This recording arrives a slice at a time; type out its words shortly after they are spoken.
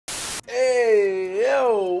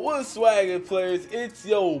What's swaggin', players? It's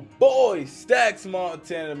your boy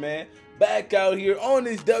StaxMontana, man, back out here on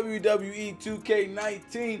this WWE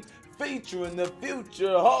 2K19 featuring the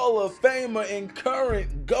future Hall of Famer and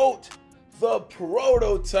current GOAT, the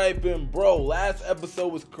Prototype. And bro, last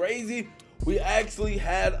episode was crazy. We actually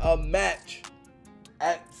had a match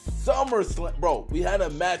at SummerSlam. Bro, we had a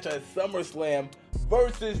match at SummerSlam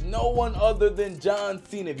versus no one other than John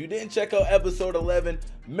Cena. If you didn't check out episode 11,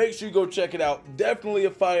 make sure you go check it out. Definitely a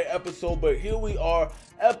fire episode, but here we are,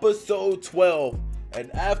 episode 12. And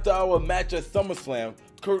after our match at SummerSlam,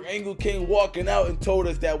 Kurt Angle came walking out and told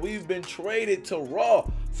us that we've been traded to Raw.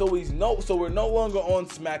 So we're no longer on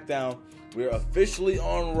SmackDown. We're officially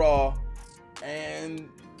on Raw. And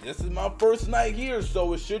this is my first night here,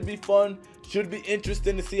 so it should be fun. Should be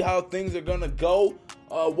interesting to see how things are gonna go.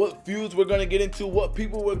 What feuds we're gonna get into, what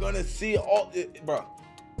people we're gonna see. Bro,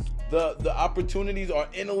 the opportunities are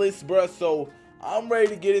endless, bro. So I'm ready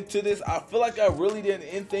to get into this. I feel like I really didn't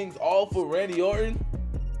end things off with Randy Orton.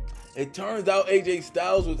 It turns out AJ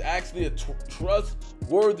Styles was actually a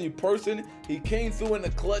trustworthy person. He came through in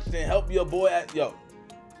the clutch and helped your boy at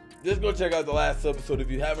Just go check out the last episode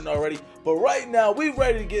if you haven't already. But right now, we're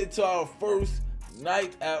ready to get into our first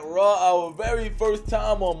night at Raw, our very first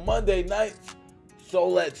time on Monday nights. So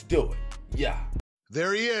let's do it. Yeah.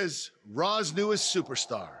 There he is, Raw's newest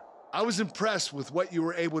superstar. I was impressed with what you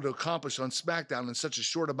were able to accomplish on SmackDown in such a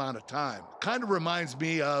short amount of time. Kind of reminds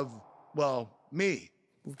me of, well, me.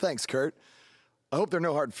 Well, thanks, Kurt. I hope there are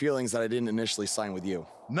no hard feelings that I didn't initially sign with you.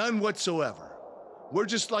 None whatsoever. We're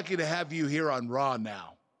just lucky to have you here on Raw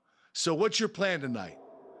now. So what's your plan tonight?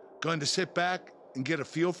 Going to sit back and get a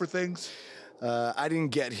feel for things? I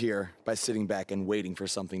didn't get here by sitting back and waiting for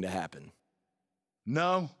something to happen.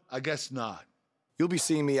 No, I guess not. You'll be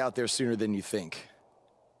seeing me out there sooner than you think,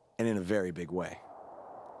 and in a very big way.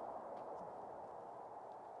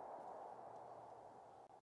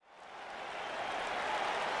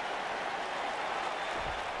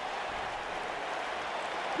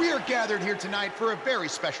 We are gathered here tonight for a very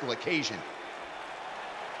special occasion.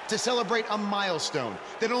 To celebrate a milestone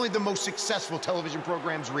that only the most successful television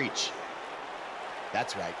programs reach.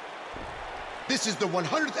 That's right. This is the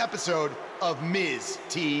 100th episode of MIZ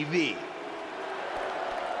TV.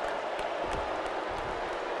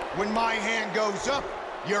 When my hand goes up,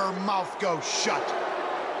 your mouth goes shut.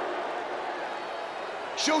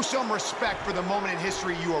 Show some respect for the moment in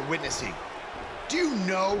history you are witnessing. Do you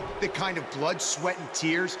know the kind of blood, sweat, and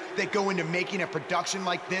tears that go into making a production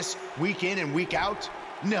like this week in and week out?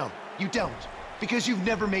 No, you don't, because you've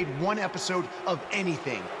never made one episode of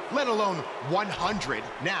anything, let alone 100.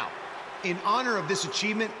 Now, in honor of this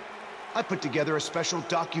achievement, I put together a special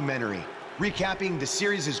documentary recapping the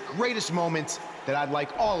series' greatest moments that I'd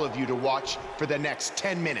like all of you to watch for the next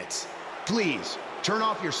 10 minutes. Please, turn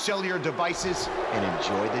off your cellular devices and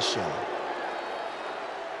enjoy the show.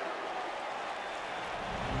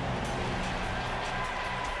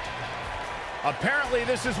 Apparently,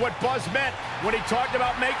 this is what Buzz meant when he talked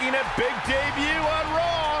about making a big debut on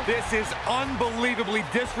Raw. This is unbelievably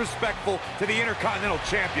disrespectful to the Intercontinental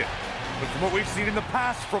Champion. But from what we've seen in the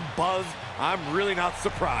past from Buzz, I'm really not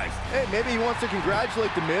surprised. Hey, maybe he wants to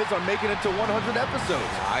congratulate The Miz on making it to 100 episodes.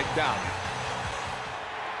 I doubt it.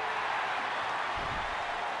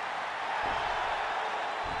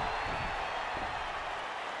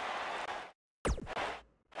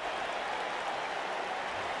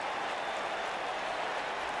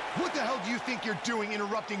 What the hell do you think you're doing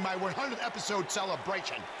interrupting my 100th episode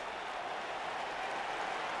celebration?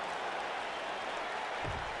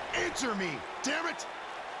 Answer me, damn it!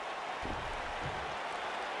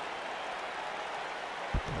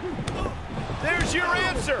 There's your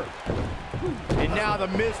answer! And now the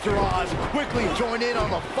Mr. Oz quickly join in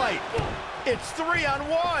on the fight. It's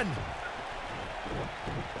 3-on-1!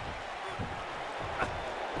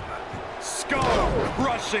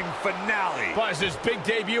 Skull-crushing finale. Buzz's big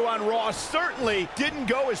debut on Raw certainly didn't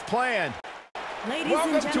go as planned.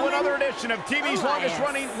 Welcome to another edition of TV's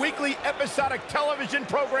longest-running weekly episodic television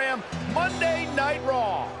program, Monday Night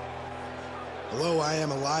Raw. Hello, I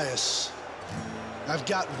am Elias. I've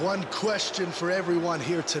got one question for everyone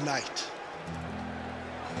here tonight.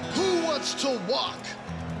 Who wants to walk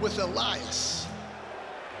with Elias?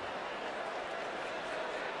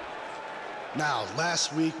 Now,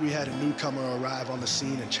 last week we had a newcomer arrive on the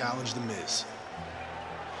scene and challenge The Miz.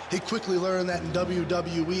 He quickly learned that in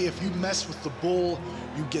WWE, if you mess with the bull,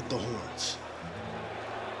 you get the horns.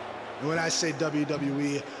 And when I say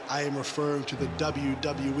WWE, I am referring to the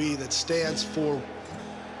WWE that stands for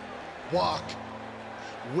Walk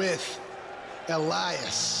with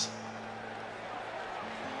Elias.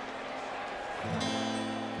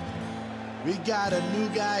 We got a new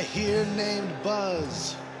guy here named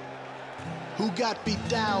Buzz, who got beat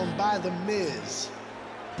down by the Miz.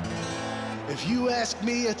 If you ask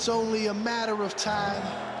me, it's only a matter of time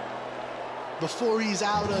before he's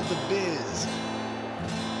out of the biz.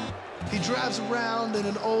 He drives around in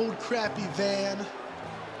an old crappy van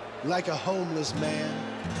like a homeless man.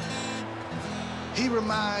 He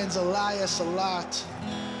reminds Elias a lot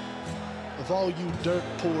of all you dirt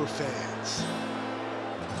poor fans.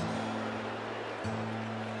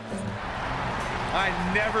 I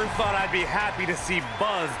never thought I'd be happy to see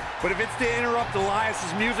Buzz, but if it's to interrupt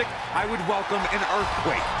Elias's music, I would welcome an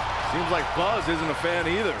earthquake. Seems like Buzz isn't a fan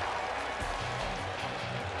either.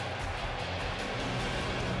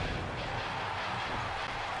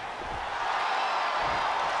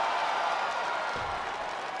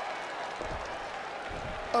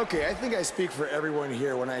 Okay, I think I speak for everyone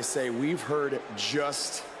here when I say we've heard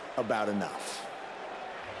just about enough.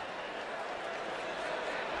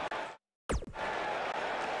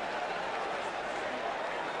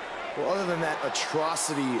 Well, other than that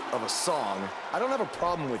atrocity of a song, I don't have a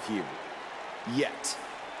problem with you. Yet.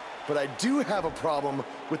 But I do have a problem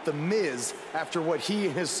with The Miz after what he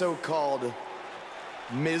and his so-called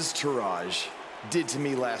Miztourage did to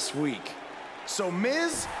me last week. So,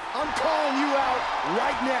 Miz, I'm calling you out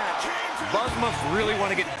right now. Buzz must really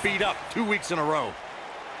want to get beat up 2 weeks in a row.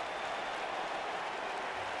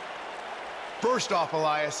 First off,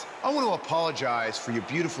 Elias, I want to apologize for your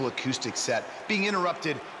beautiful acoustic set being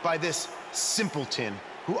interrupted by this simpleton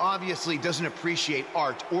who obviously doesn't appreciate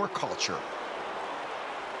art or culture.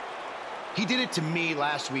 He did it to me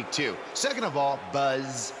last week, too. Second of all,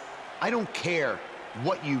 Buzz, I don't care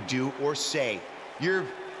what you do or say. You're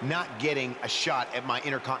not getting a shot at my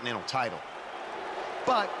Intercontinental title.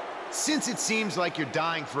 But since it seems like you're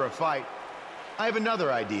dying for a fight, I have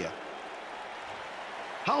another idea.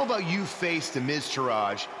 How about you face the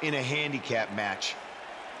Miztourage in a handicap match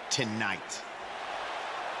tonight?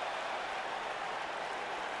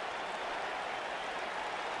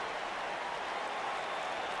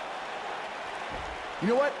 You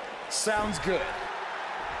know what? Sounds good.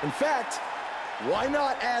 In fact, why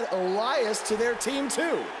not add Elias to their team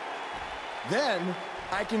too? Then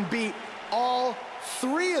I can beat all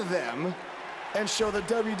three of them and show the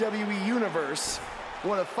WWE Universe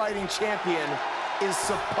what a fighting champion is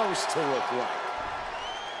supposed to look like.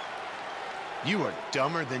 You are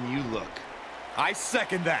dumber than you look. I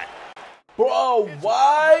second that. Bro,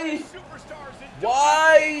 why?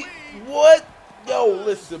 Why? What? Yo,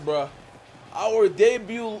 listen, bro. Our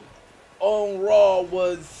debut on Raw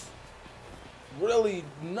was really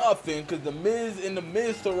nothing because the Miz and the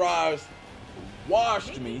Miztourage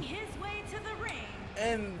washed me.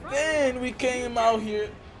 And then we came out here,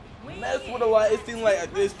 messed with a lot. It seemed like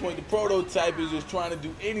at this point the prototype is just trying to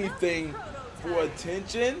do anything for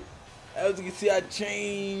attention. As you can see, I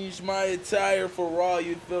changed my attire for Raw.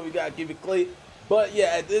 You feel we gotta give it clean. But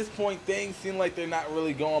yeah, at this point things seem like they're not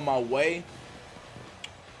really going my way.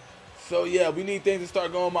 So yeah, we need things to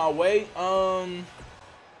start going my way.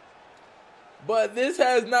 But this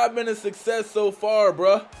has not been a success so far,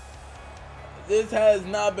 bruh. This has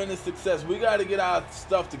not been a success. We got to get our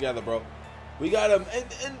stuff together, bro. We got to...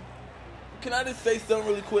 And can I just say something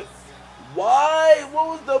really quick? Why? What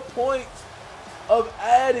was the point of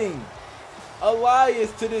adding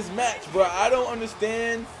Elias to this match, bro? I don't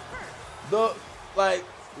understand the... Like,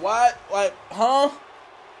 why? Like, huh?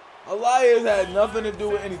 Elias had nothing to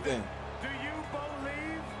do with anything.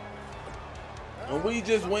 And we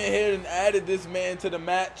just went ahead and added this man to the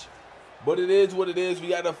match. But it is what it is. We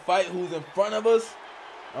got to fight who's in front of us.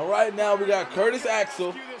 And right now we got Curtis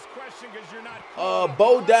Axel,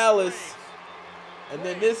 Bo Dallas, and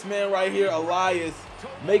then this man right here, Elias,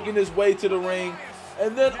 making his way to the ring.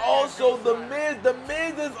 And then also the Miz. The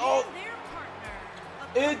Miz is all...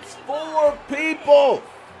 It's 4 people.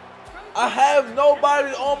 I have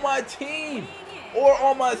nobody on my team or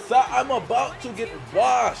on my side. I'm about to get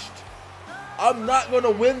washed. I'm not going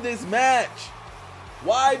to win this match.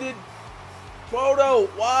 Why did... Proto,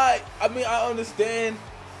 why? I mean, I understand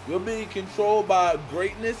you're being controlled by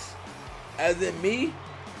greatness, as in me,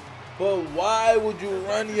 but why would you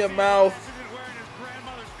run your mouth?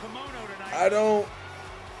 I don't...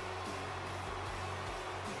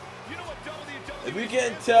 If you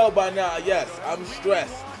can't tell by now, yes, I'm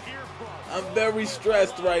stressed. I'm very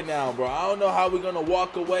stressed right now, bro. I don't know how we're going to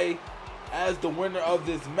walk away as the winner of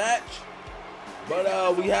this match,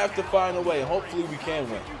 but we have to find a way. Hopefully we can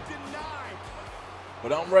win.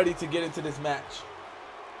 But I'm ready to get into this match.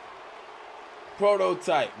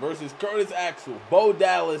 Prototype versus Curtis Axel, Bo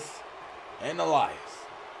Dallas, and Elias.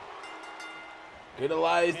 Get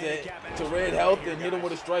Elias to red health and hit him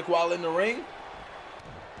with a strike while in the ring.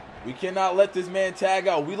 We cannot let this man tag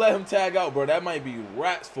out. We let him tag out, bro. That might be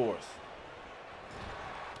rats for us.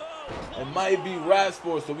 It might be rats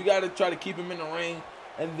for us. So we got to try to keep him in the ring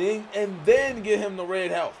and then get him the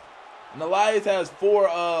red health. And Elias has four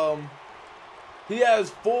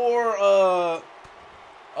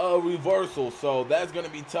reversals, so that's going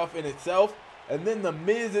to be tough in itself. And then the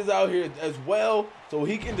Miz is out here as well, so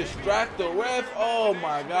he can distract the ref. Oh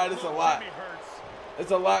my God, it's a lot.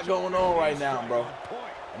 It's a lot going on right now, bro.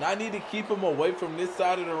 And I need to keep him away from this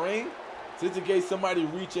side of the ring, just in case somebody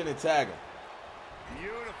reach in and tag him.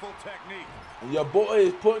 Beautiful technique. And your boy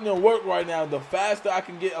is putting in work right now. The faster I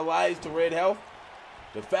can get Elias to red health,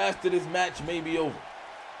 the faster this match may be over.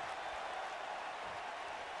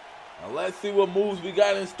 Now let's see what moves we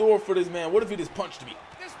got in store for this man. What if he just punched me?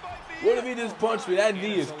 What if he just punched me? That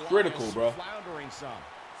knee is critical, bro.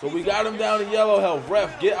 So we got him down to yellow health.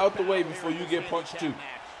 Ref, get out the way before you get punched too.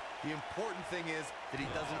 The important thing is that he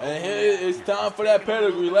doesn't. And here it's time for that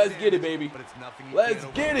pedigree. Let's get it, baby. Let's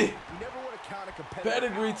get it.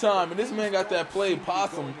 Pedigree time. And this man got that played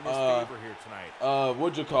possum.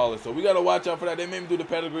 What'd you call it? So we gotta watch out for that. They made me do the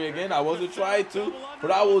pedigree again. I wasn't trying to, but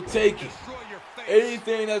I will take it.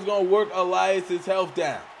 Anything that's gonna work Elias's health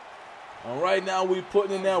down. And right now we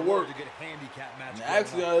putting in that work. And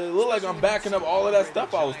actually, it look like I'm backing up all of that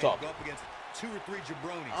stuff I was talking.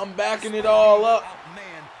 I'm backing it all up.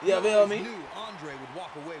 Yeah, feel me?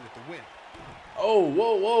 Oh,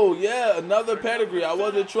 whoa, whoa, yeah, another pedigree. I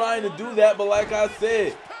wasn't trying to do that, but like I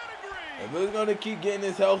said, if it's gonna keep getting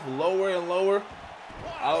his health lower and lower,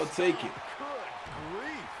 I'll take it.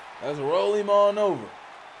 Let's roll him on over.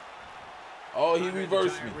 Oh, he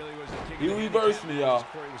reversed me. He reversed me, y'all.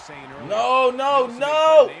 No, no,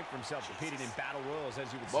 no.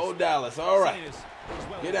 Bo Dallas, all right.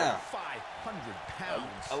 Get down.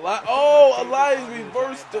 Oh, Elias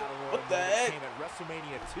reversed it. What the heck?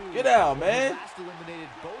 Get out, man.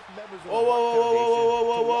 Whoa, whoa, whoa, whoa, whoa,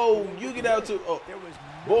 whoa, whoa, whoa. You get out too. Oh,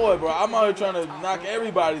 boy, bro, I'm out here trying to knock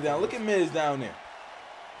everybody down. Look at Miz down there.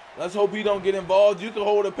 Let's hope he don't get involved. You can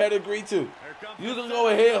hold a pedigree too. You can go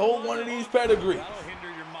ahead, hold one of these pedigrees.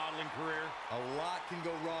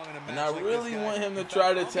 And I really want him to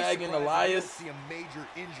try to tag in Elias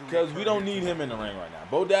because we don't need him in the ring right now.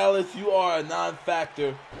 Bo Dallas, you are a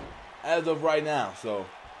non-factor as of right now. So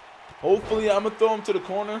hopefully I'm going to throw him to the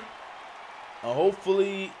corner.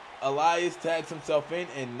 Hopefully Elias tags himself in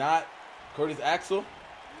and not Curtis Axel.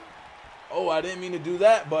 Oh, I didn't mean to do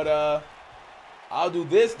that, but I'll do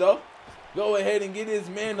this though. Go ahead and get his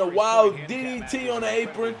man the wild DDT on the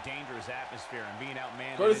apron.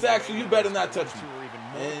 Curtis Axel, you better not touch me.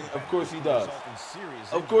 And of course he does.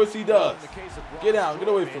 Of course he does. Get down. Get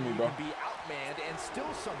away from me, bro.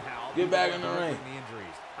 Get back in the ring.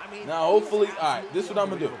 Now, hopefully, all right, this is what I'm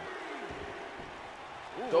going to do.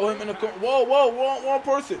 Throw him in the corner. Whoa, whoa, wrong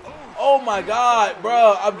person. Oh, my God,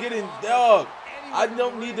 bro. I'm getting dug. I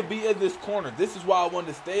don't need to be in this corner. This is why I wanted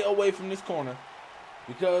to stay away from this corner.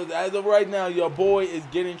 Because as of right now, your boy is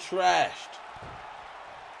getting trashed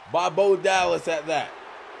by Bo Dallas at that.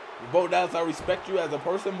 Bo Dallas, I respect you as a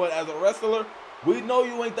person, but as a wrestler, we know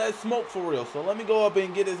you ain't that smoke for real. So let me go up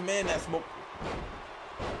and get this man that smoke.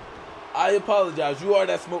 I apologize. You are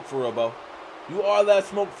that smoke for real, Bo. You are that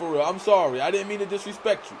smoke for real. I'm sorry. I didn't mean to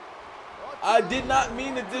disrespect you. I did not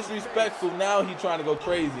mean to disrespect you. Now he's trying to go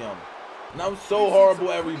crazy on me. And I'm so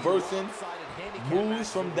horrible at reversing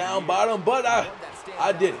moves from down bottom, but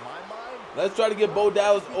I did it. Let's try to get Bo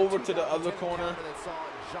Dallas over to the other corner.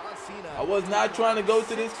 I was not trying to go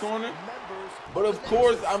to this corner, but of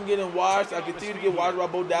course I'm getting washed. I continue to get washed by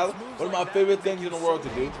Bo Dallas. One of my favorite things in the world to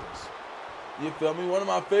do. You feel me? One of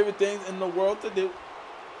my favorite things in the world to do.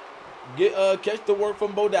 Catch the work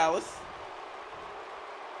from Bo Dallas.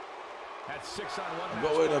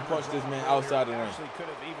 Go ahead and punch this man outside the ring.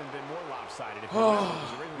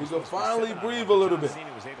 We can finally breathe a little bit.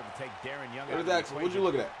 What is that? What you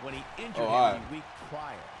looking at? Oh, all right.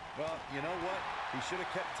 Well, you know what? He should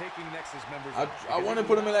have kept taking Nexus members. I want to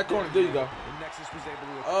put him in that corner. There you go.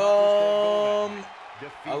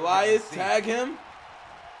 Elias, tag him.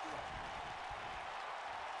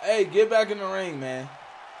 Hey, get back in the ring, man.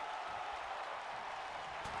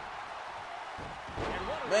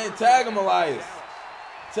 Man, tag him, Elias.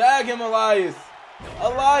 Tag him, Elias.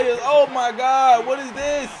 Elias, oh my God, what is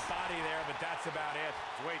this?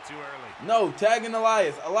 No, tagging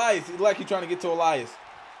Elias. Elias, it's like he's trying to get to Elias.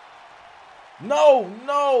 No,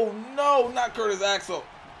 no, no, not Curtis Axel.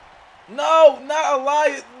 No, not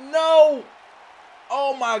Elias. No.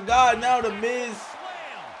 Oh my God, now the Miz.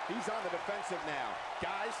 He's on the defensive now.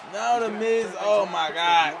 Now the Miz, oh my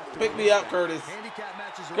God. Pick me up, Curtis.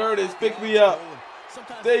 Curtis, pick me up.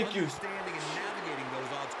 Thank you.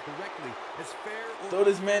 Throw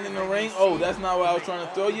this man in the ring. Oh, that's not what I was trying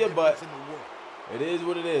to throw you, but it is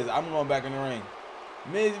what it is. I'm going back in the ring.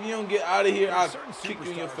 Miz, if you don't get out of here, I'll kick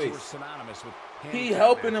you in your face. He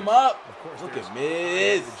helping him up. Look at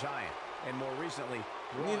Miz.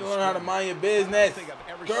 You need to learn how to mind your business.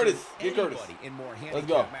 Curtis, get Curtis. Let's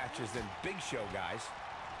go.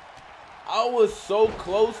 I was so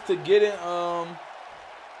close to getting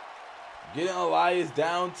Elias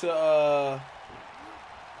down to the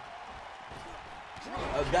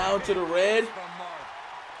red.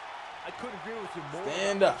 I couldn't agree with you more.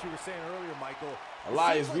 Stand up. What you were saying earlier, Michael.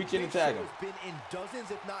 Elias reaching to tag him. Been in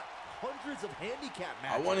dozens, if not hundreds, of handicap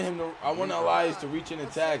matches. I want Elias to reach in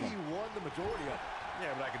and tag him. He won the majority of it.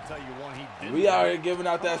 Yeah, but I can tell you one he didn't. We out here giving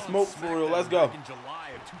out that smoke for real. Let's go. In July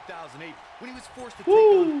of 2008, when he was forced to take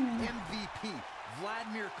on MVP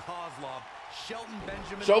Vladimir Kozlov, Shelton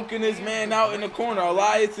Benjamin, choking this man out in the corner.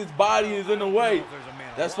 Elias's body is in the way.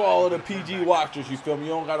 That's for all of the PG watchers. You feel me?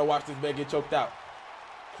 You don't gotta watch this man get choked out.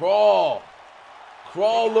 Crawl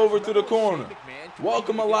over to the corner.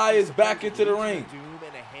 Welcome Elias back into the ring.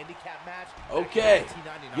 Okay,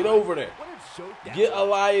 get over there. Get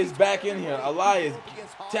Elias back in here. Elias,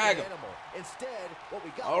 tag him.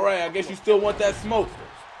 All right, I guess you still want that smoke.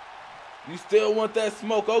 You still want that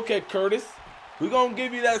smoke. Okay, Curtis, we're going to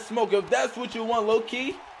give you that smoke. If that's what you want,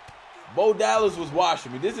 low-key, Bo Dallas was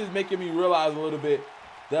washing me. This is making me realize a little bit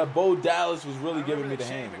that Bo Dallas was really giving me the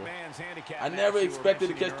hand, bro. I never expected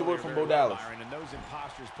to catch the word from Bo Dallas.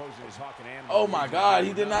 Oh, my God.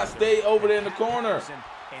 He did not stay over there in the corner.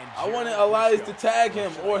 I wanted Elias to tag him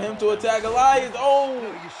or him to attack Elias. Oh!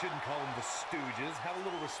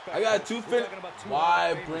 I got two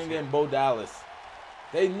Why bring in Bo Dallas?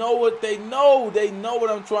 They know what they know. They know what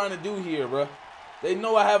I'm trying to do here, bro. They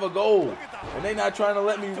know I have a goal, and they not trying to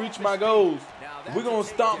let me reach my goals. We're going to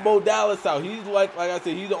stomp Bo Dallas out. He's like I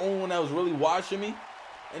said, he's the only one that was really washing me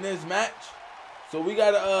in this match. So we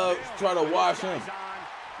got to try to wash him.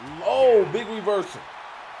 Oh, big reversal.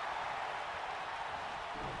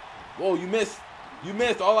 Whoa, you missed. You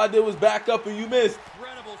missed. All I did was back up and you missed.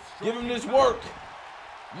 Give him this work.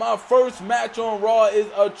 My first match on Raw is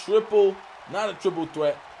not a triple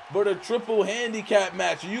threat, but a triple handicap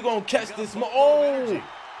match. You going to catch this. Oh,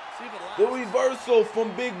 the reversal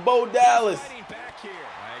from Big Bo Dallas.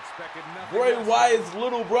 Bray Wyatt's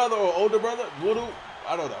little brother or older brother.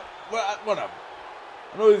 I don't know. Whatever.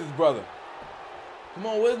 I know he's his brother. Come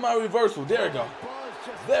on, where's my reversal? There we go.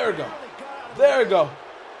 There we go. There we go.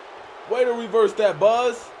 Way to reverse that,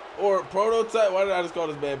 Buzz. Or Prototype. Why did I just call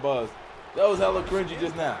this bad Buzz? That was hella cringy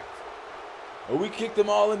just now. And we kicked them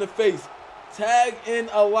all in the face. Tag in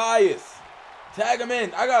Elias. Tag him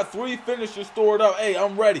in. I got 3 finishers stored up. Hey,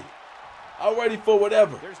 I'm ready. I'm ready for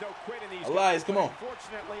whatever. Elias, come on.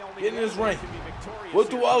 Get in this ring.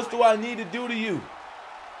 What else do I need to do to you?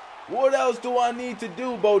 What else do I need to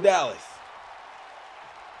do, Bo Dallas?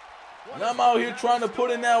 And I'm out here trying to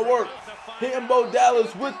put in that work. Hitting Bo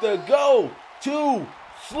Dallas with the go to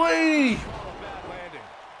sleep.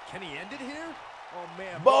 Can he end it here? Oh,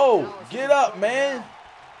 man. Bo, get up, man.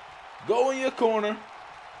 Go in your corner.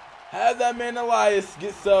 Have that man Elias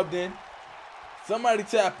get subbed in. Somebody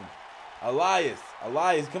tap him. Elias,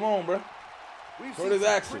 come on, bro. Where's his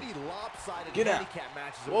action? Get out.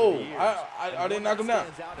 Whoa, I didn't knock him down.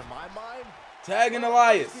 Tagging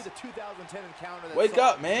Elias. Wake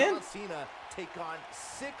up, man.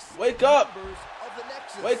 Wake up.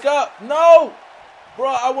 Wake up. No. Bro,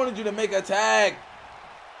 I wanted you to make a tag.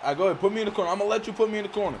 All right, go ahead. Put me in the corner. I'm going to let you put me in the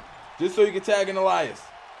corner. Just so you can tag in Elias.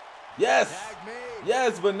 Yes.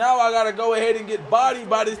 Yes, but now I got to go ahead and get bodied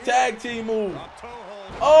by this tag team move.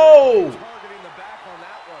 Oh.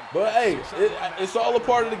 But, hey, it's all a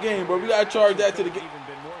part of the game, bro. We got to charge that to the game.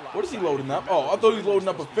 What is he loading up? Oh, I thought he was loading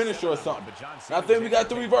up a finisher or something. I think we got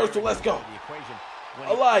the reversal. Let's go.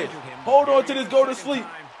 Elias, hold on to this go to sleep.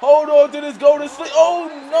 Hold on to this go to sleep. Oh,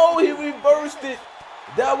 no, he reversed it.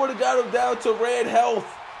 That would have got him down to red health,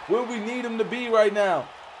 where we need him to be right now.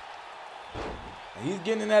 And he's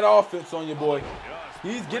getting that offense on your boy.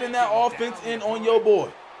 He's getting that offense in on your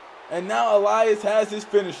boy. And now Elias has his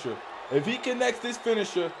finisher. If he connects this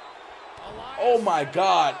finisher, oh my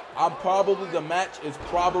God, the match is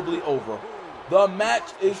probably over. The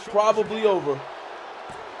match is probably over.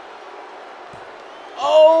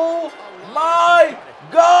 Oh my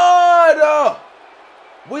God!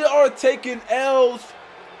 We are taking L's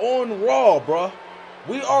on Raw, bro.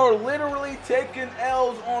 We are literally taking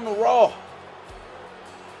L's on Raw.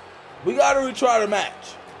 We got to retry the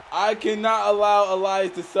match. I cannot allow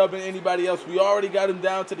Elias to sub in anybody else. We already got him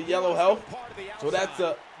down to the yellow health, so that's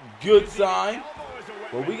a good sign.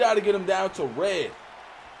 But we got to get him down to red.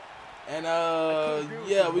 And,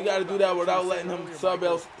 yeah, we got to do that without letting him sub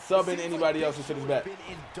in anybody else into this match.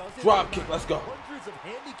 Drop kick, let's go.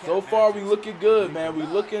 So far, we looking good, man. We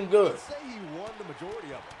looking good.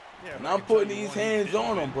 And I'm putting these hands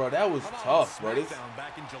on him, bro. That was tough, bro.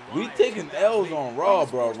 We taking L's on Raw,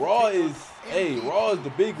 bro. Raw is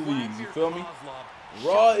the big league, you feel me?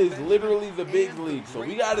 Raw is literally the big league, so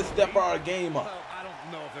we got to step our game up.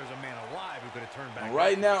 And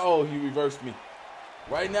right now, oh, he reversed me.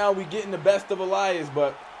 Right now, we getting the best of Elias,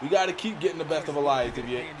 but we got to keep getting the best of Elias, if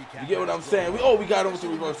you get what I'm saying. We got him with the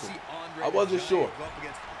reversal. I wasn't sure.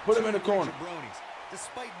 Put him in the corner.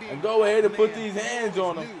 And go ahead and put these hands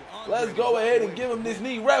on him. Let's go ahead and give him this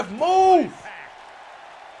knee. Ref, move!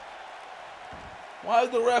 Why is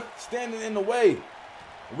the ref standing in the way?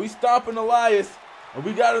 We stomping Elias, and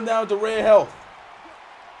we got him down to red health.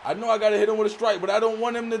 I know I got to hit him with a strike, but I don't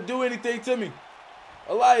want him to do anything to me.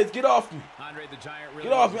 Elias, get off me.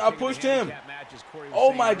 Get off me. I pushed him.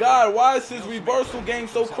 Oh, my God. Why is his reversal game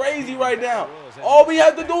so crazy right now? All we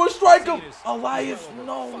have to do is strike him. Elias,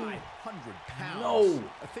 no. No.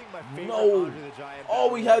 No. All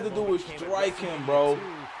we had to do was strike him, bro.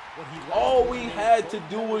 All we had to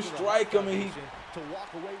do was strike him, and he...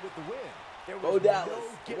 Go Dallas.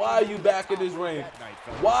 Why are you back in this ring?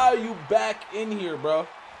 Why are you back in here, bro?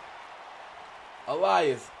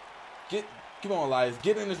 Elias, come on, Elias.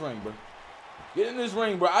 Get in this ring, bro. Get in this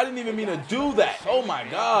ring, bro. I didn't even mean to do that. Oh, my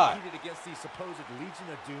God.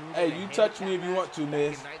 Hey, you touch me if you want to,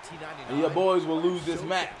 Miz. And your boys will lose this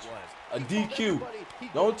match. A DQ.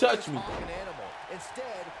 Don't touch me.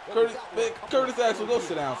 Curtis Axel, go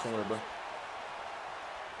sit down somewhere, bro.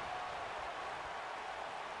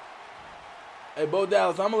 Hey, Bo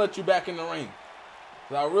Dallas, I'm going to let you back in the ring.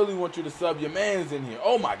 I really want you to sub your mans in here.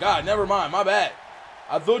 Oh, my God. Never mind. My bad.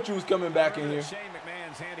 I thought you was coming back in here.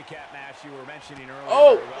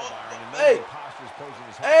 Oh, hey.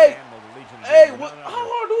 Hey, what, how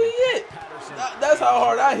hard do he hit? That's how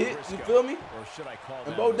hard I hit. You feel me?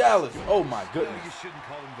 And Bo Dallas. Oh, my goodness.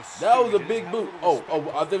 That was a big boot. Oh,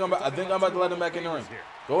 I think I'm about to let him back in the ring.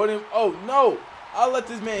 Go ahead. Oh, no. I'll let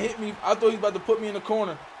this man hit me. I thought he was about to put me in the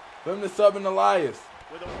corner. For him to sub in Elias.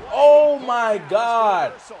 Oh, my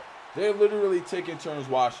God. They're literally taking turns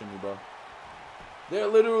washing me, bro. They're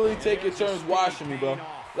literally taking turns washing me, bro.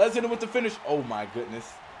 Let's hit him with the finish. Oh, my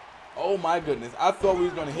goodness. Oh, my goodness. I thought we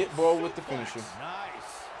was going to hit bro with the finisher.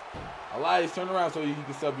 Elias, turn around so he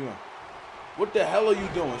can sub you in. What the hell are you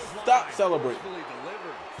doing? Stop celebrating.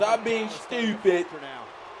 Stop being stupid.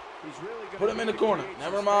 Put him in the corner.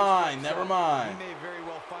 Never mind. Never mind.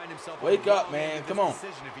 Wake up, man. Come on.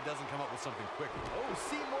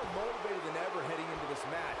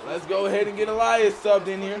 Let's go ahead and get Elias subbed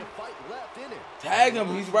in here. Tag him.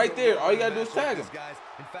 He's right there. All you got to do is tag him.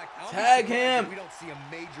 Tag him.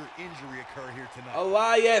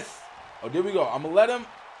 Elias. Oh, there we go. I'm going to let him.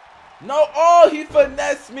 No. Oh, he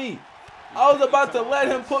finessed me. I was about to let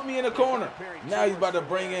him put me in the corner. Now he's about to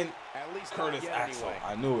bring in Curtis Axel.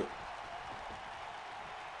 I knew it.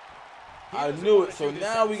 I knew it. So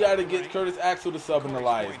now we got to get Curtis Axel to sub in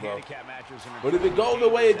Elias, bro. But if it goes the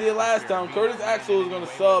way it did last time, Curtis Axel is going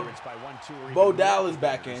to sub Bo Dallas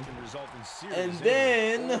back in. And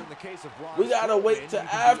then we got to wait till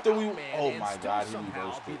after we... Oh, my God. He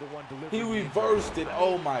reversed it. He reversed it.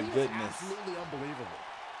 Oh, my goodness.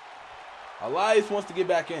 Elias wants to get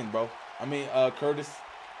back in, bro. I mean, Curtis.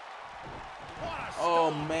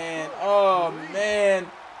 Oh, man. Oh, man.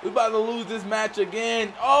 We about to lose this match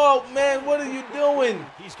again. Oh, man, what are you doing?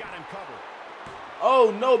 He's got him covered.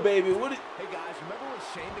 Oh, no, baby. What? Hey, guys, remember when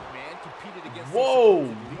Shane McMahon competed against Whoa,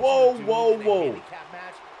 whoa, whoa, whoa.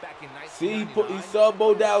 See, he subbed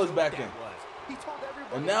Bo Dallas back in.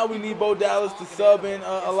 And now we need Bo Dallas to sub in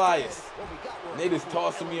Elias. And they just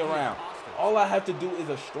tossing me around. All I have to do is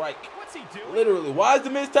a strike. What's he doing? Literally. Why is the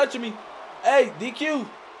Miz touching me? Hey, DQ.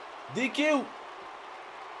 DQ.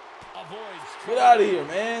 Get out of here,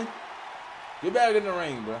 man. Get back in the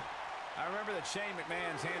ring, bro. I remember that Shane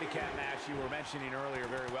McMahon's handicap match you were mentioning earlier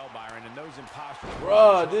very well, Byron, and those imposters.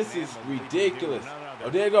 Bro, this is ridiculous. Oh,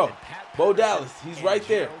 there you go. Bo Dallas, he's right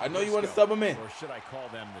there. I know you want to sub him in. Or should I call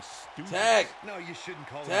them the stooges? Tag. No, you shouldn't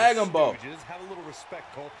call Tag them him, Bo. Have a little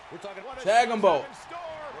respect, Cole. We're talking about Tag him, Bo.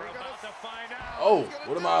 Oh,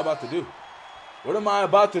 what am I about to do? What am I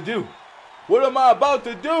about to do? What am I about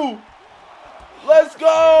to do? Let's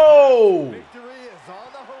go! Victory is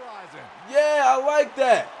on the horizon. Yeah, I like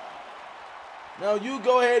that. Now you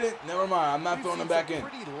go ahead and never mind. I'm not throwing him back in.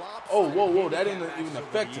 Oh, whoa, that didn't even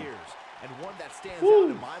affect him. And one that stands Woo. out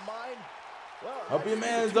in my mind. Well, help your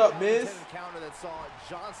man's up, Miz. That saw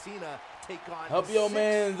John Cena take on help your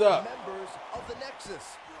man's up. Members of the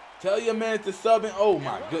Nexus. Tell your man to sub in. Oh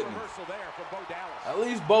my goodness. At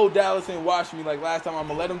least Bo Dallas ain't watched me like last time. I'm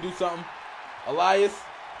gonna let him do something. Elias.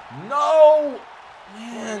 No!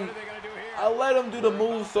 Man. I let him do the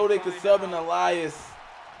move so they could sub in Elias.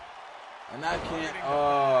 And I can't.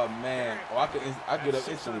 Oh man. Oh, I get up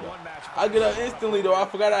instantly though. I get up instantly though. I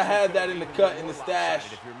forgot I had that in the cut in the stash.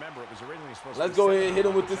 Let's go ahead and hit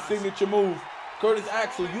him with this signature move. Curtis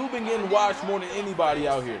Axel, you've been getting watched more than anybody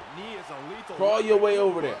out here. Crawl your way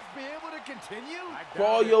over there.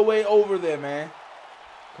 Crawl your way over there, man.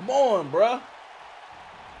 Come on, bruh.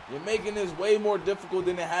 You're making this way more difficult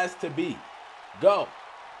than it has to be. Go.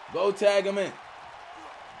 Go tag him in.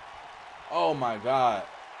 Oh my God.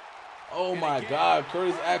 Oh my God.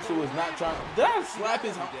 Curtis Axel was not trying. Did I slap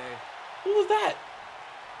his hand? Who was that?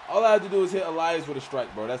 All I have to do is hit Elias with a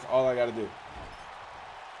strike, bro. That's all I got to do.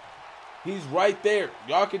 He's right there.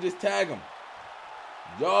 Y'all can just tag him.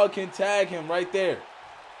 Y'all can tag him right there.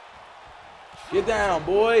 Get down,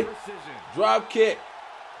 boy. Drop kick.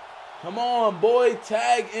 Come on, boy.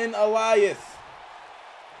 Tag in Elias.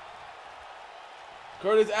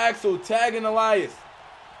 Curtis Axel tagging Elias.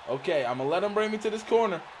 Okay, I'm gonna let him bring me to this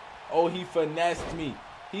corner. Oh, he finessed me.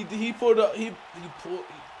 He pulled a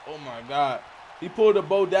oh my God. He pulled a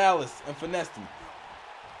Bo Dallas and finessed me.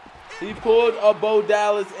 He pulled a Bo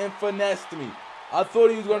Dallas and finessed me. I thought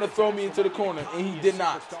he was going to throw me into the corner, and he did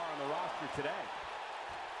not.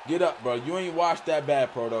 Get up, bro. You ain't washed that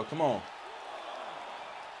bad, Proto. Come on.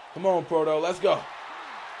 Come on, Proto. Let's go.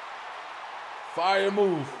 Fire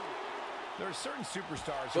move. There are certain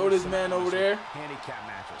superstars. Throw this man over there. Handicap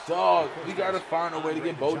matches. Dog, we got to find a way to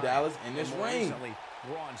get Bo Dallas in this ring.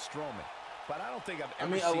 Braun Strowman. But I don't think I've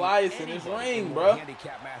ever seen Elias in this ring, bro.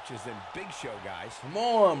 Handicap matches than Big Show guys. Come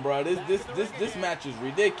on, bro. This match is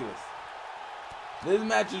ridiculous. This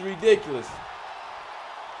match is ridiculous.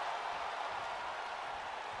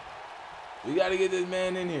 We got to get this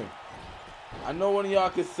man in here. I know one of y'all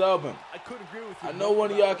can sub him. I couldn't agree with you. I know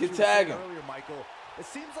one of y'all can tag him. Earlier, Michael. It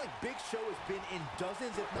seems like Big Show has been in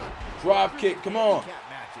dozens, if not drop kick. Come on.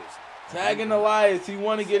 Tagging Elias. He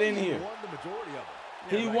want to get in here.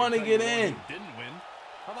 He want to get in. Didn't win.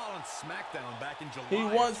 How about on SmackDown back in July? He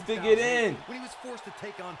wants to get in. When he was forced to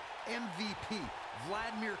take on MVP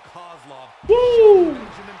Vladimir Kozlov. Woo!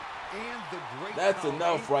 That's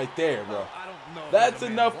enough right there, bro. That's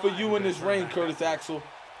enough for you in this ring, Curtis Axel.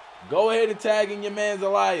 Go ahead and tag in your man's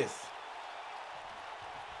Elias.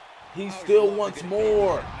 He still wants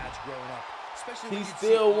more. He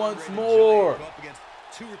still wants more.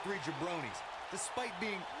 2 or 3 jabronis. Despite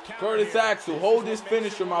being Curtis Axel, hold this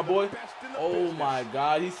finisher, my boy. Oh my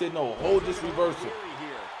God, he said no, hold this reversal.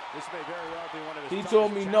 He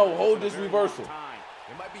told me no, hold this reversal.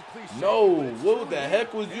 No, what the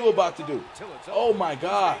heck was you about to do? Oh my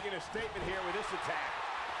God.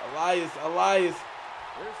 Elias.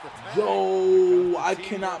 Yo, I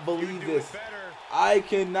cannot believe this. I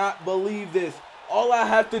cannot believe this. All I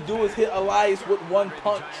have to do is hit Elias with one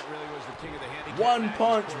punch. One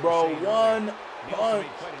punch, bro. One punch.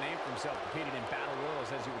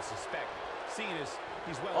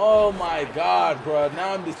 Oh my God, bro.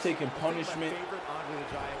 Now I'm just taking punishment.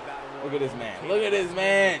 Look at this man. Look at this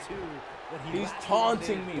man. He's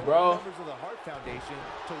taunting me, bro.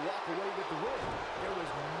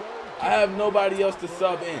 I have nobody else to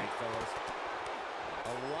sub in.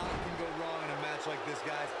 Like this,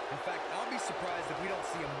 guys. In fact, I'll be surprised if we don't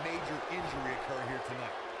see a major injury occur here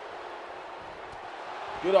tonight.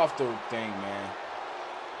 Get off the thing, man.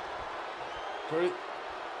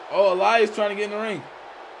 Oh, Elias trying to get in the ring.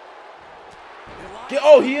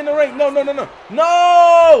 Oh, he in the ring. No.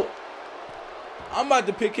 No! I'm about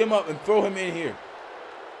to pick him up and throw him in here.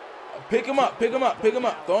 Pick him up. Throw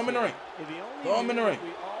him in the ring. Throw him in the ring.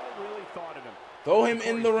 Throw him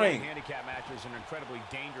in the ring.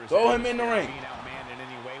 Throw him in the ring.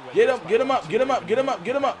 Get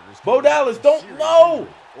him up. Bo Dallas, don't. No.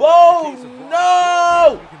 Bo,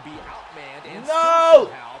 no. No.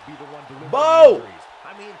 Bo.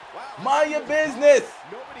 Mind your business.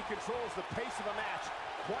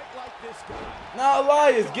 Now,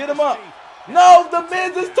 Elias, get him up. No, the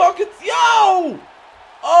Miz is talking. Yo.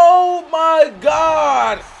 Oh, my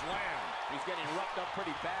God. He's getting roughed up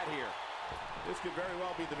pretty bad here. This could very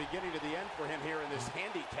well be the beginning of the end for him here in this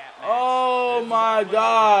handicap match. Oh my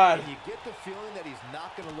God. You get the feeling that he's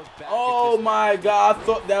not going to look back. Oh my God. I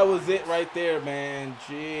thought that was it right there, man.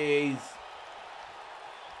 Jeez.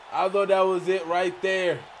 I thought that was it right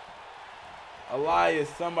there. Elias,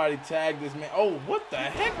 somebody tag this man. Oh, what the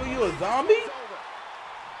heck? Were you a zombie?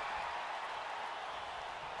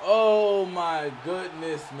 Oh my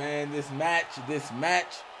goodness, man. This match.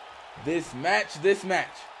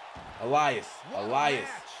 Elias.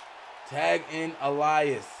 Tag in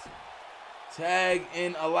Elias.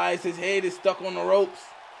 His head is stuck on the ropes.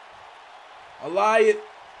 Elias.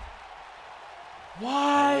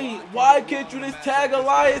 Why can't you just tag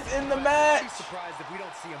Elias in the match? I'd be surprised if we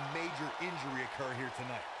don't see a major injury occur here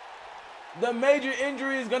tonight. The major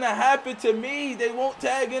injury is gonna happen to me. They won't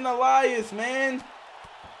tag in Elias, man.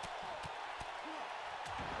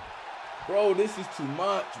 Bro, this is too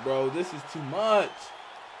much, bro. This is too much.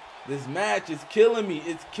 This match is killing me.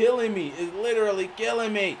 It's killing me. It's literally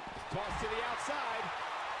killing me. Toss to the outside.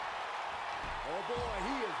 Oh boy,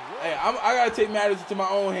 he is ready. Hey, I gotta take matters into my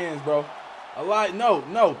own hands, bro. Elias,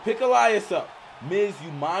 no, pick Elias up. Miz,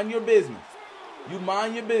 you mind your business. You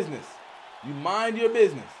mind your business.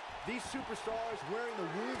 These superstars wearing the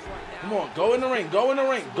wounds right now. Come on, go in the ring.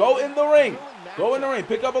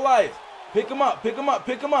 Pick up Elias. Pick him up. Hit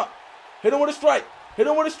him with a strike.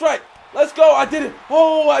 Let's go. I did it.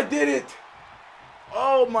 Oh, I did it.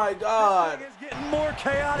 Oh my God. This thing is getting more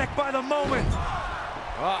chaotic by the moment.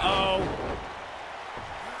 Uh-oh.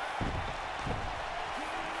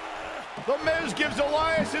 The Miz gives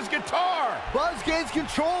Elias his guitar. Buzz gains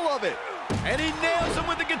control of it. And he nails him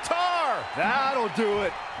with the guitar. That'll do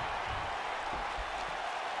it.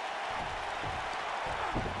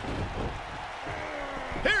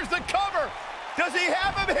 Here's the cover. Does he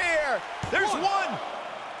have him here? There's one.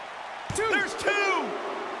 There's two.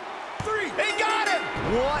 Three. He got him.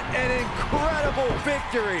 What an incredible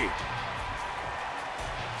victory.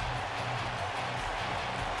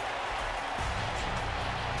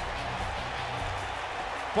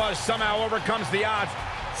 Buzz somehow overcomes the odds.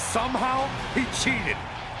 Somehow, he cheated.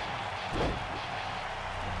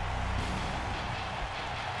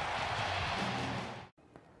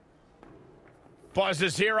 Buzz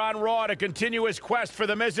is here on Raw to continue his quest for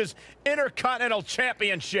the Miz's Intercontinental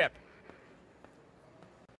Championship.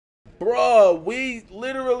 Bruh, we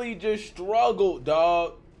literally just struggled,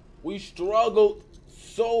 dog. We struggled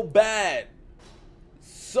so bad.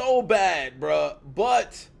 Bruh.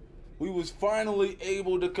 But we was finally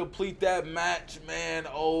able to complete that match, man.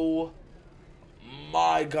 Oh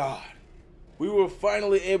my God. We were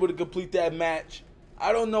finally able to complete that match.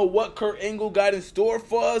 I don't know what Kurt Angle got in store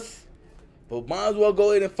for us, but might as well go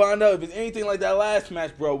ahead and find out. If it's anything like that last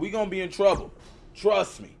match, bro, we gonna be in trouble.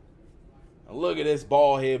 Trust me. Now look at this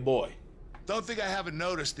bald head boy. Don't think I haven't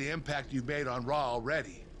noticed the impact you've made on Raw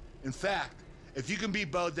already. In fact, if you can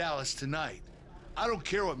beat Bo Dallas tonight, I don't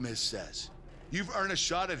care what Miz says. You've earned a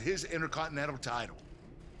shot at his Intercontinental title.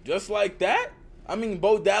 Just like that? I mean,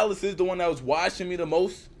 Bo Dallas is the one that was watching me the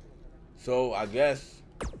most. So I guess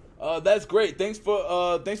that's great. Thanks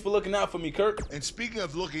for looking out for me, Kurt. And speaking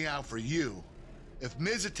of looking out for you, if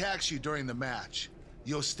Miz attacks you during the match,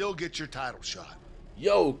 you'll still get your title shot.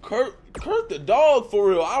 Yo, Kurt the dog for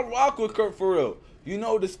real. I rock with Kurt for real. You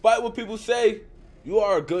know, despite what people say, you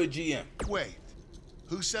are a good GM. Wait,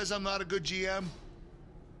 who says I'm not a good GM?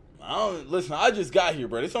 Listen, I just got here,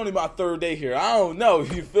 bro. It's only my third day here. I don't know,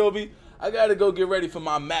 you feel me? I gotta go get ready for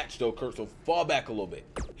my match though, Kurt, so fall back a little bit.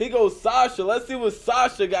 Here goes Sasha. Let's see what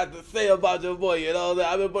Sasha got to say about your boy, you know?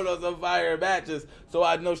 I've been putting on some fire matches, so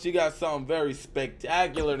I know she got something very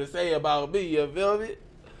spectacular to say about me, you feel me?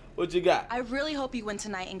 What you got? I really hope you win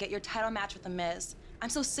tonight and get your title match with The Miz. I'm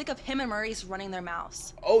so sick of him and Maurice running their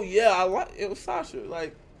mouths. Oh yeah, I like it. Sasha,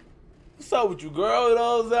 like, what's up with you, girl? You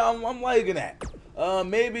know what I'm saying? I'm liking that.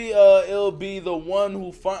 Maybe it'll be the one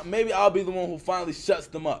who maybe I'll be the one who finally shuts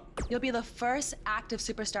them up. You'll be the first active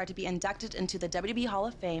superstar to be inducted into the WWE Hall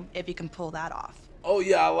of Fame if you can pull that off. Oh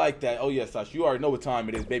yeah, I like that. Oh yeah, Sasha, you already know what time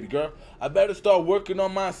it is, baby girl. I better start working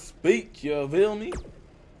on my speech, you feel me?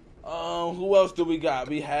 Who else do we got?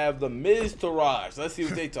 We have the Miz Taraj. Let's see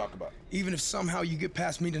what they talk about. Even if somehow you get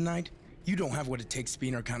past me tonight, you don't have what it takes to be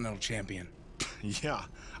Intercontinental Champion. Yeah,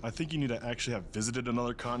 I think you need to actually have visited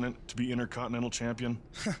another continent to be Intercontinental Champion.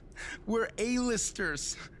 We're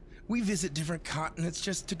A-listers. We visit different continents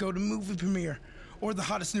just to go to movie premiere or the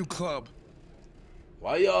hottest new club.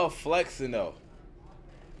 Why y'all flexing though?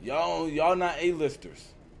 Y'all not A-listers.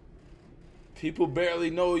 People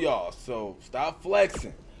barely know y'all, so stop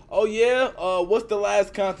flexing. Oh yeah? What's the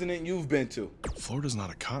last continent you've been to? Florida's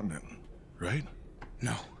not a continent, right?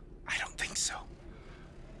 No, I don't think so.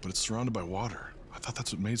 But it's surrounded by water. I thought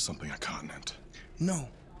that's what made something a continent. No,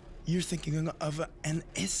 you're thinking of an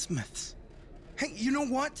isthmus. Hey, you know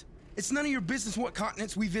what? It's none of your business what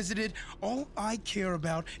continents we visited. All I care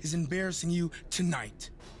about is embarrassing you tonight.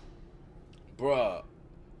 Bruh.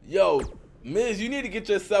 Yo, Miz, you need to get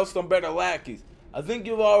yourself some better lackeys. I think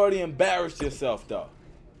you've already embarrassed yourself, though.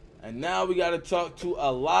 And now we got to talk to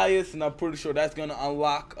Elias, and I'm pretty sure that's going to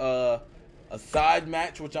unlock a side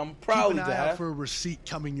match, which I'm proud to have. Keep an eye out for a receipt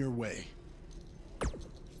coming your way.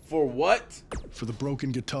 For what? For the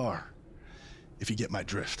broken guitar, if you get my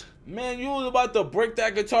drift. Man, you was about to break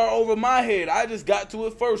that guitar over my head. I just got to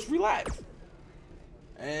it first. Relax.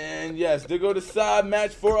 And yes, there go the side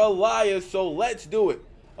match for Elias, so let's do it.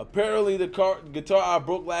 Apparently the guitar I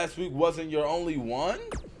broke last week wasn't your only one?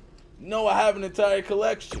 No, I have an entire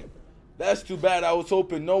collection. That's too bad. I was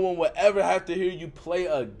hoping no one would ever have to hear you play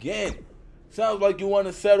again. Sounds like you want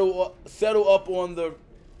to settle up on the...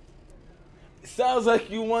 Sounds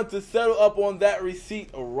like you want to settle up on that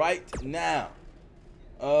receipt right now.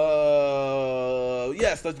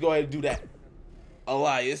 Yes, let's go ahead and do that.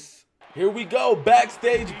 Elias. Here we go.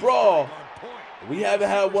 Backstage brawl. We haven't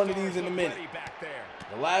had one of these in a minute.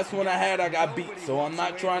 The last one I had, I got beat, so I'm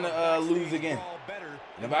not trying to lose again.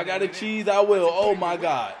 And if I got a cheese, I will. Oh, my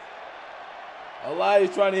God.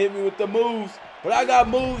 Elias trying to hit me with the moves, but I got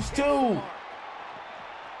moves, too.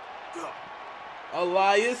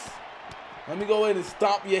 Elias, let me go ahead and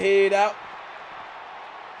stomp your head out.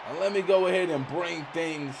 And let me go ahead and bring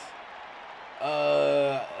things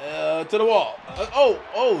to the wall.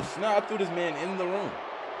 Snap, I threw this man in the room.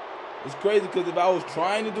 It's crazy because if I was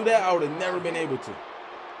trying to do that, I would have never been able to.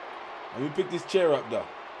 Let me pick this chair up, though.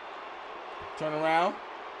 Turn around.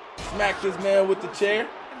 Smack this man with the chair.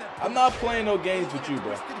 I'm not playing no games with you,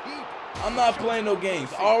 bro. I'm not playing no games.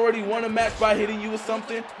 I already won a match by hitting you with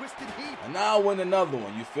something, and now I win another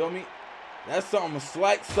one. You feel me? That's something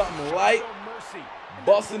slight, something light.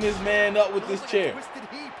 Busting this man up with this chair.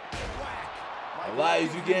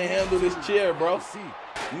 Elias, you can't handle this chair, bro.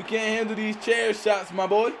 You can't handle these chair shots, my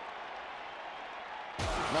boy.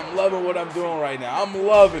 And I'm loving what I'm doing right now. I'm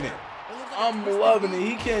loving it. I'm loving it.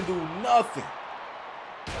 He can't do nothing.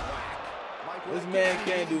 This man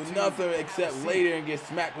can't do nothing except lay there and get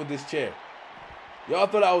smacked with this chair. Y'all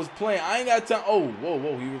thought I was playing. I ain't got time. Oh,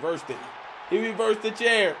 whoa, he reversed it. He reversed the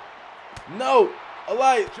chair. No.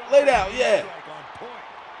 Elias, lay down. Yeah.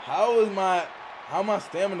 How my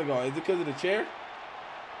stamina going? Is it because of the chair?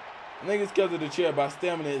 I think it's because of the chair. My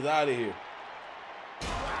stamina is out of here.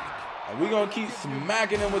 And we're going to keep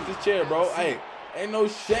smacking him with this chair, bro. Hey, ain't no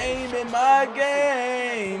shame in my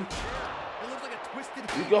game.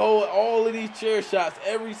 You can hold all of these chair shots,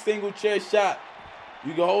 every single chair shot.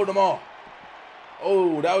 You can hold them all.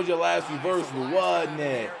 Oh, that was your last reversal, wasn't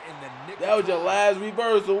it? That was your last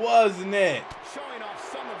reversal, wasn't it?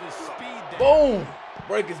 Boom.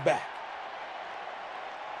 Break his back.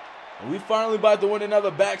 And we finally about to win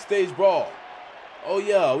another backstage brawl. Oh,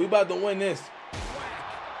 yeah, we about to win this.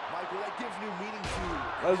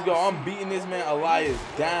 Let's go. I'm beating this man Elias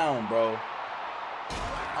down, bro.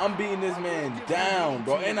 I'm beating this man down,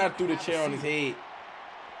 bro. And I threw the chair on his head.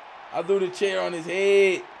 I threw the chair on his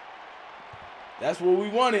head. That's what we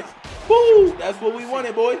wanted. Woo! That's what we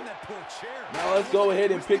wanted, boy. Now let's go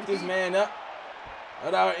ahead and pick this man up.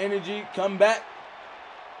 Let our energy come back.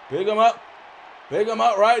 Pick him up. Pick him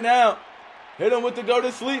up right now. Hit him with the go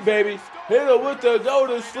to sleep, baby. Hit him with the go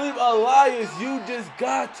to sleep. Elias, you just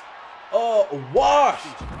got washed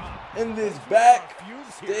in this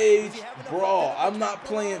backstage brawl. I'm not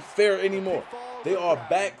playing fair anymore.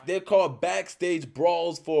 They're called backstage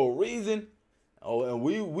brawls for a reason. Oh, and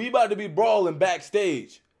we about to be brawling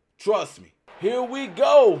backstage. Trust me. Here we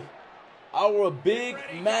go. Our big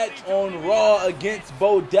match on Raw against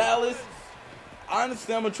Bo Dallas.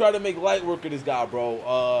 Honestly, I'm going to try to make light work of this guy,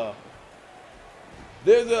 bro.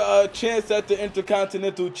 There's a chance at the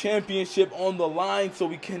Intercontinental Championship on the line, so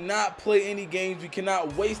we cannot play any games. We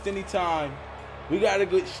cannot waste any time. We got to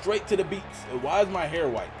get straight to the beats. Why is my hair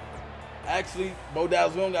white? Actually, Bo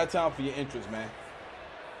Dallas, we don't got time for your interest, man.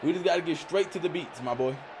 We just got to get straight to the beats, my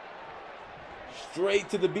boy. Straight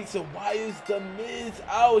to the beats. So why is the Miz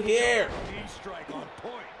out here?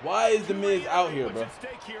 Why is the Miz out here, bro?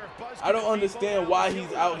 I don't understand why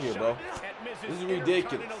he's out here, bro. This is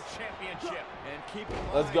ridiculous.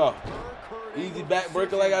 Let's go. Easy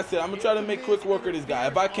backbreaker, like I said. I'm going to try to make quick work of this guy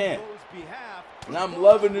if I can. And I'm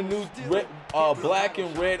loving the new red, black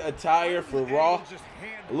and red attire for Raw.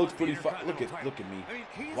 It looks pretty fun. Look at me.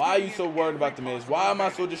 Why are you so worried about the Miz? Why am I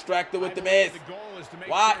so distracted with the Miz?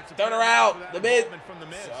 Why? Turn around. The Miz.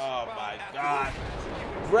 Oh, my God.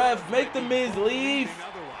 Ref, make the Miz leave.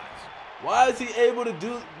 Why is he able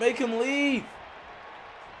to make him leave?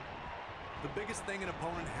 The biggest thing an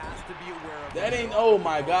opponent has to be aware of. That ain't, oh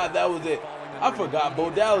my God, that was it. I forgot Bo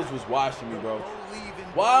Dallas was watching me, bro.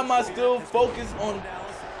 Why am I still focused on...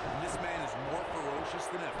 This man is more ferocious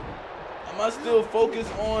than ever. Am I still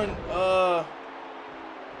focused on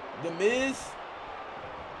the Miz?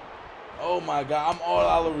 Oh my God, I'm all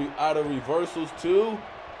out of reversals too.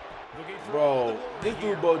 Bro, this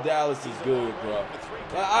dude Bo Dallas is good, bro.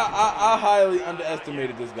 I highly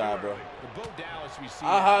underestimated this guy, bro.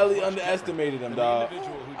 I highly underestimated him, dog.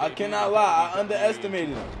 I cannot lie, I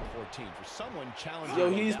underestimated him. Yo,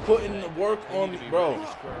 he's putting the work on me, bro.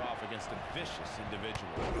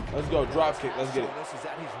 Let's go, drop kick, let's get it.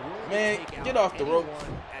 Man, get off the rope.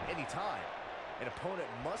 At any time, an opponent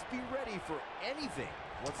must be ready for anything.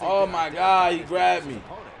 Oh my God, he grabbed me.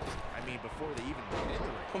 I mean, before they even get in the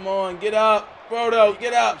ring. Come on, get up, Frodo,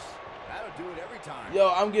 get up. That'll do it every time. Yo,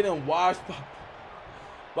 I'm getting washed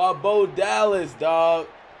by Bo Dallas, dog.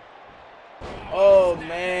 Oh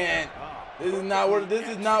man, this is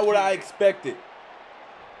not what I expected.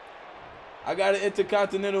 I got an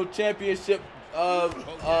Intercontinental Championship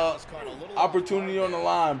opportunity on the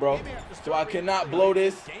line, bro. So I cannot blow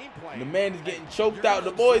this. The man is getting choked out.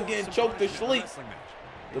 The boy is getting choked to sleep.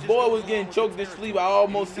 The boy was getting choked to sleep. I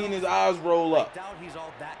almost seen his eyes roll up.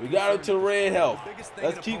 We got him to red health.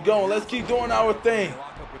 Let's keep going. Let's keep doing our thing.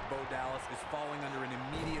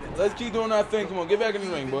 Let's keep doing our thing. Come on, get back in the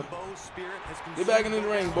ring, boy. Get back in the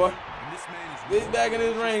ring, boy. Get back in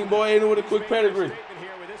his ring, boy. Hit him with a quick pedigree.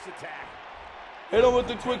 Hit him with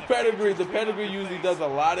the quick pedigree. The pedigree usually does a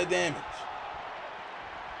lot of damage.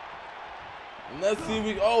 And let's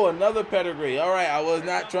see, oh, another pedigree. All right, I was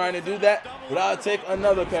not trying to do that, but I'll take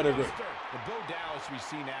another pedigree. The Bo Dallas we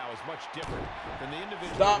see now is much different than the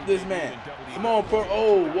individual. Stop this man. Come on,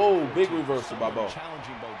 oh, whoa, big reversal by Bo.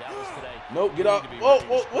 Nope, get up. Whoa,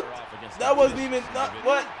 what? That wasn't even,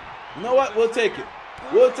 what? You know what? We'll take it.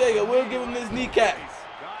 We'll take it. We'll give him this kneecap.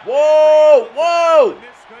 Whoa, whoa.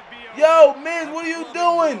 Yo, Miz, what are you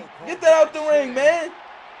doing? Get that out the ring, man.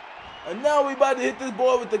 And now we about to hit this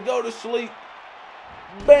boy with the go to sleep.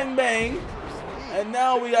 Bang, bang. And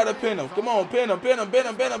now we got to pin him. Come on, pin him, pin him, pin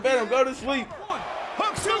him, pin him, pin him. Go to sleep.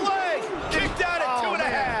 Hooks the leg. Kicked out at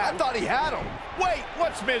 2.5. I thought he had him. Wait,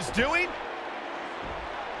 what's Miz doing?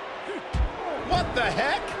 What the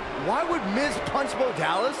heck? Why would Miz punch Bo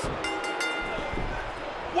Dallas?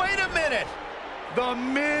 Wait a minute. The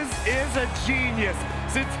Miz is a genius.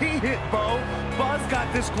 Since he hit Bo, Buzz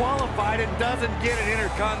got disqualified and doesn't get an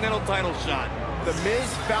Intercontinental title shot. The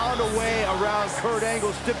Miz found a way around Kurt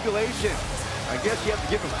Angle's stipulation. I guess you have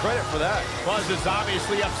to give him credit for that. Buzz is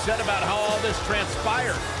obviously upset about how all this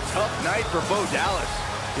transpired. Tough night for Bo Dallas.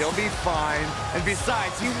 He'll be fine. And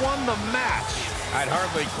besides, he won the match. I'd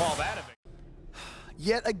hardly call that a victory.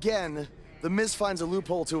 Yet again, the Miz finds a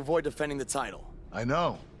loophole to avoid defending the title. I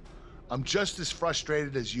know. I'm just as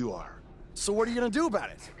frustrated as you are. So what are you gonna do about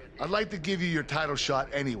it? I'd like to give you your title shot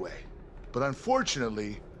anyway. But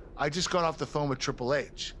unfortunately, I just got off the phone with Triple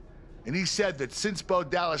H. And he said that since Bo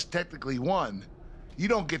Dallas technically won, you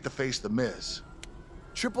don't get to face the Miz.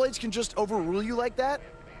 Triple H can just overrule you like that?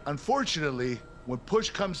 Unfortunately, when push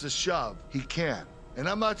comes to shove, he can. And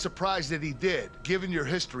I'm not surprised that he did, given your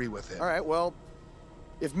history with him. All right, well,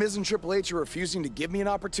 if Miz and Triple H are refusing to give me an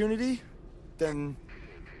opportunity, then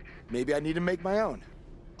maybe I need to make my own.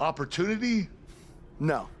 Opportunity?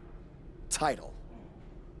 No. Title.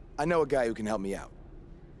 I know a guy who can help me out.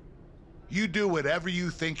 You do whatever you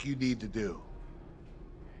think you need to do.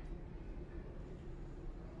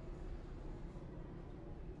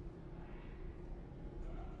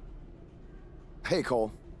 Hey,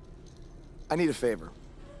 Cole. I need a favor.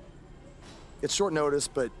 It's short notice,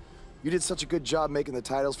 but you did such a good job making the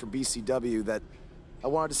titles for BCW that I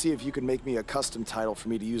wanted to see if you could make me a custom title for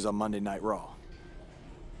me to use on Monday Night Raw.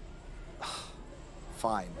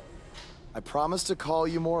 Fine. I promise to call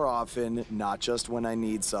you more often, not just when I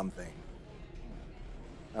need something.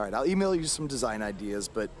 All right, I'll email you some design ideas,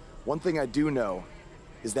 but one thing I do know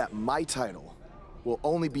is that my title will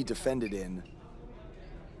only be defended in...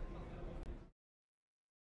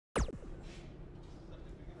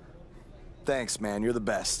 Thanks, man. You're the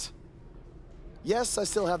best. Yes, I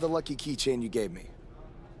still have the lucky keychain you gave me.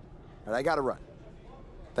 All right, I gotta run.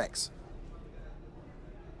 Thanks.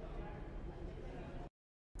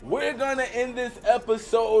 We're gonna end this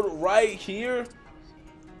episode right here.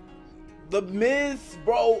 The Miz,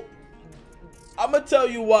 bro, I'm gonna tell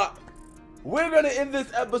you what. We're gonna end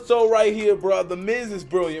this episode right here, bro. The Miz is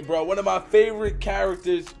brilliant, bro. One of my favorite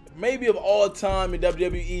characters, maybe of all time in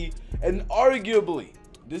WWE, and arguably,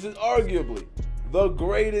 this is arguably the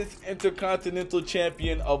greatest Intercontinental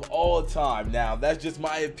Champion of all time. Now, that's just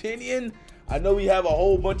my opinion. I know we have a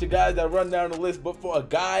whole bunch of guys that run down the list, but for a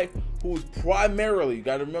guy who's primarily, you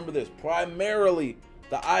got to remember this, primarily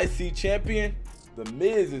the IC champion, the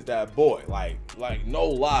Miz is that boy. Like no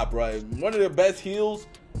lie, bro. One of the best heels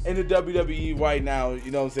in the WWE right now.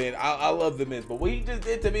 You know what I'm saying? I love the Miz, but what he just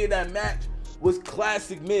did to me in that match was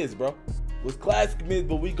classic Miz, bro. Was classic Miz,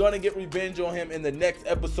 but we're gonna get revenge on him in the next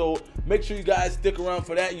episode. Make sure you guys stick around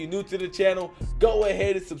for that. You're new to the channel, go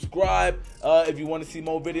ahead and subscribe. If you want to see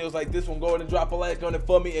more videos like this one, go ahead and drop a like on it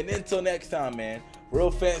for me. And until next time, man, real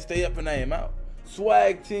fans, stay up and I am out.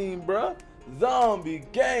 Swag team, bruh. Zombie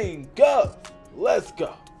gang up. Let's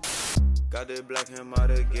go. Got the black hammer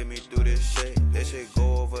to get me through this shit. That shit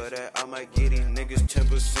go over that, I might get these niggas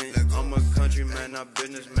 10%. I'm a country man, not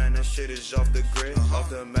business man. That shit is off the grid, off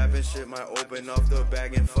the map and shit. Might open off the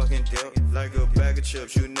bag and fucking dip like a bag of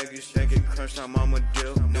chips. You niggas think it crunch time, I'ma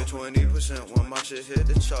deal. The 20% when my shit hit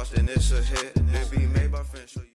the charts, then it's a hit. It be made by friends.